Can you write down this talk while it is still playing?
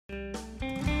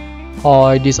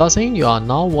Hi, this is Asing. You are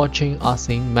now watching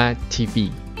Asing Math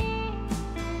TV.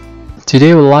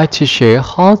 Today, we would like to share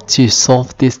how to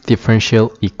solve this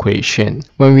differential equation.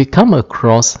 When we come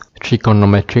across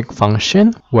trigonometric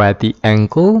function where the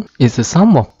angle is the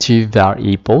sum of two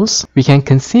variables, we can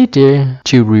consider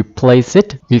to replace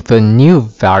it with a new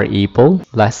variable,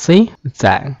 let's say z.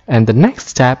 And the next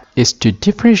step is to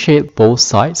differentiate both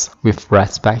sides with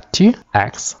respect to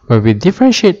x. When we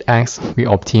differentiate x, we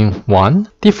obtain 1.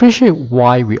 Differentiate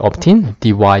y, we obtain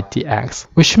dy dx,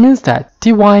 which means that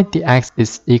dy dx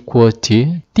is equal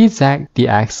to dz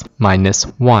dx minus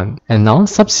 1. And now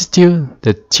substitute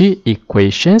the two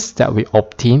equations that we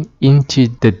obtain into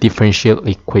the differential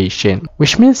equation,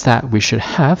 which means that we should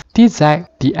have dz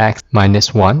dx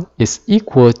minus 1 is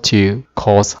equal to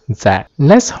cos z.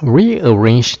 Let's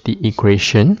rearrange the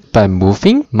equation by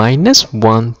moving minus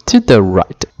 1 to the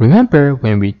right. Remember,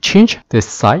 when we change the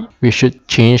side, we should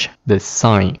change the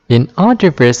sign. In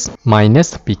other words,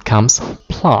 minus becomes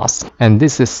plus, and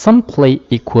this is simply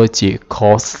equal to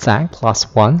cos z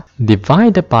plus 1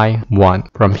 divided by 1.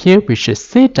 From here, we should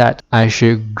say that I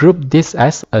should group this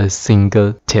as a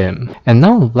single term. And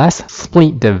now let's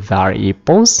split the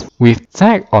variables with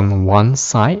z on one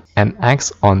side and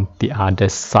x on the other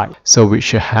side. So we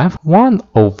should have 1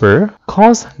 over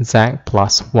cos z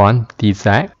plus 1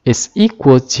 dz is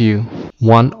equal to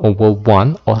 1 over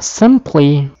 1, or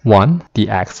simply 1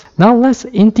 dx. Now let's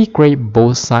integrate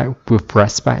both sides with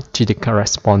respect to the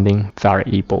corresponding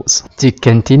variables. To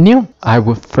continue, I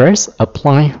will first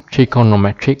apply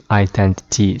trigonometric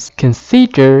identities.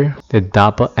 Consider the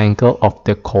double angle of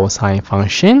the cosine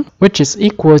function, which is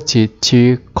equal to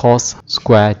 2 cos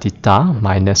square theta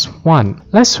minus 1.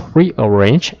 Let's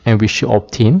rearrange and we should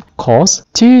obtain cos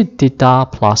 2 theta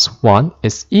plus 1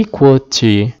 is equal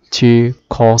to 2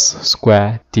 cos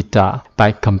square theta.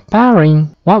 By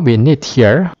comparing, what we need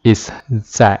here is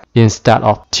z instead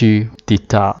of 2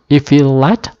 theta. If we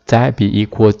let z be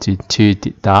equal to 2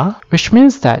 theta, which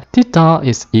means that theta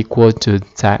is equal to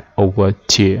z over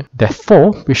 2.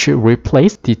 Therefore, we should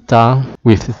replace theta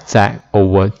with z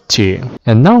over 2.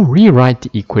 And now rewrite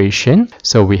the equation.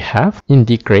 So we have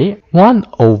integrate 1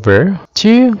 over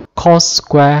 2 cos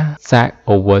square z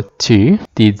over 2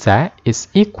 dz is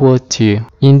equal to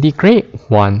integrate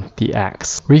 1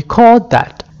 dx. Recall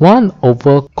that 1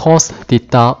 over cos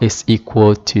theta is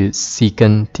equal to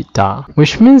secant theta,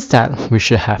 which means that we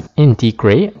should have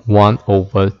integrate 1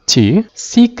 over 2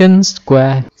 secant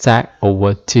square z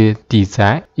over 2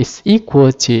 dz is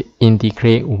equal to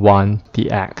integrate 1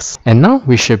 dx. And now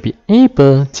we should be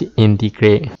able to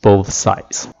integrate both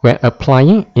sides. When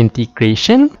applying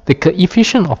integration, the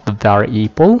coefficient of the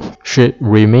variable should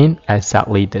remain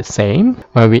exactly the same.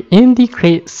 When we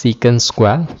integrate secant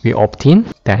square, we obtain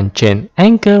tangent.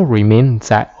 Angle remains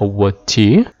z over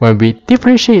 2. When we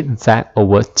differentiate z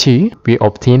over 2, we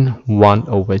obtain 1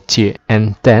 over 2,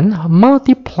 and then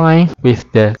multiply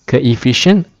with the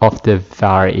coefficient of the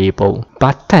variable.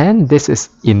 But then this is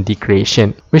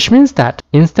integration, which means that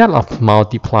instead of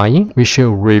multiplying, we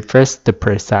should reverse the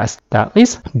process, that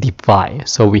is divide.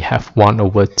 So we have 1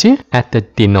 over 2 at the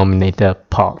denominator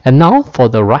part. And now for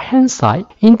the right hand side,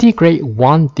 integrate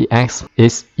 1 dx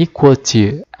is equal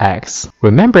to x.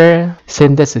 Remember,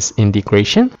 since this is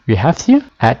integration, we have to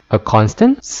add a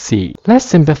constant c. Let's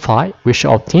simplify. We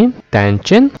should obtain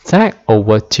tangent z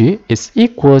over 2 is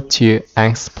equal to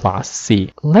x plus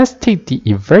c. Let's take the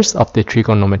inverse of the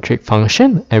trigonometric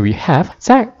function, and we have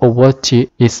z over 2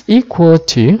 is equal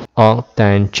to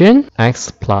arctangent x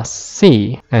plus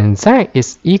c, and z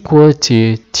is equal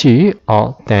to 2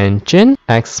 arctangent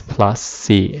x plus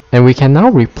c. And we can now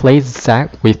replace z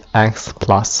with x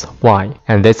plus y,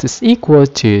 and this is equal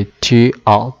to 2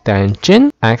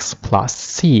 arctangent x plus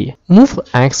c. Move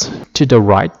x to the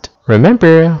right.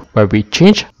 Remember, when we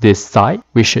change this side,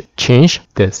 we should change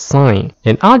the sign.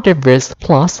 In other words,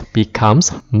 plus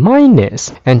becomes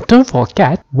minus. And don't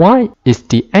forget, y is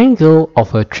the angle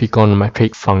of a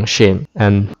trigonometric function.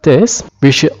 And this,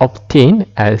 we should obtain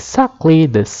exactly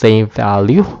the same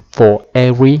value for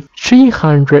every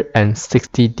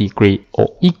 360 degrees,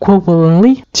 or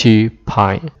equivalently 2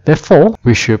 pi. Therefore,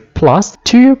 we should plus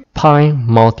 2 pi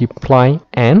multiply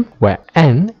n, where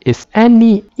n is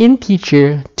any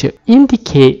integer to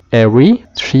indicate every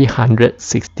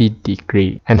 360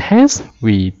 degrees. And hence,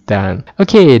 we done.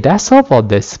 Okay, that's all for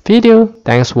this video.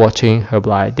 Thanks for watching. Hope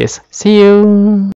you like this. See you.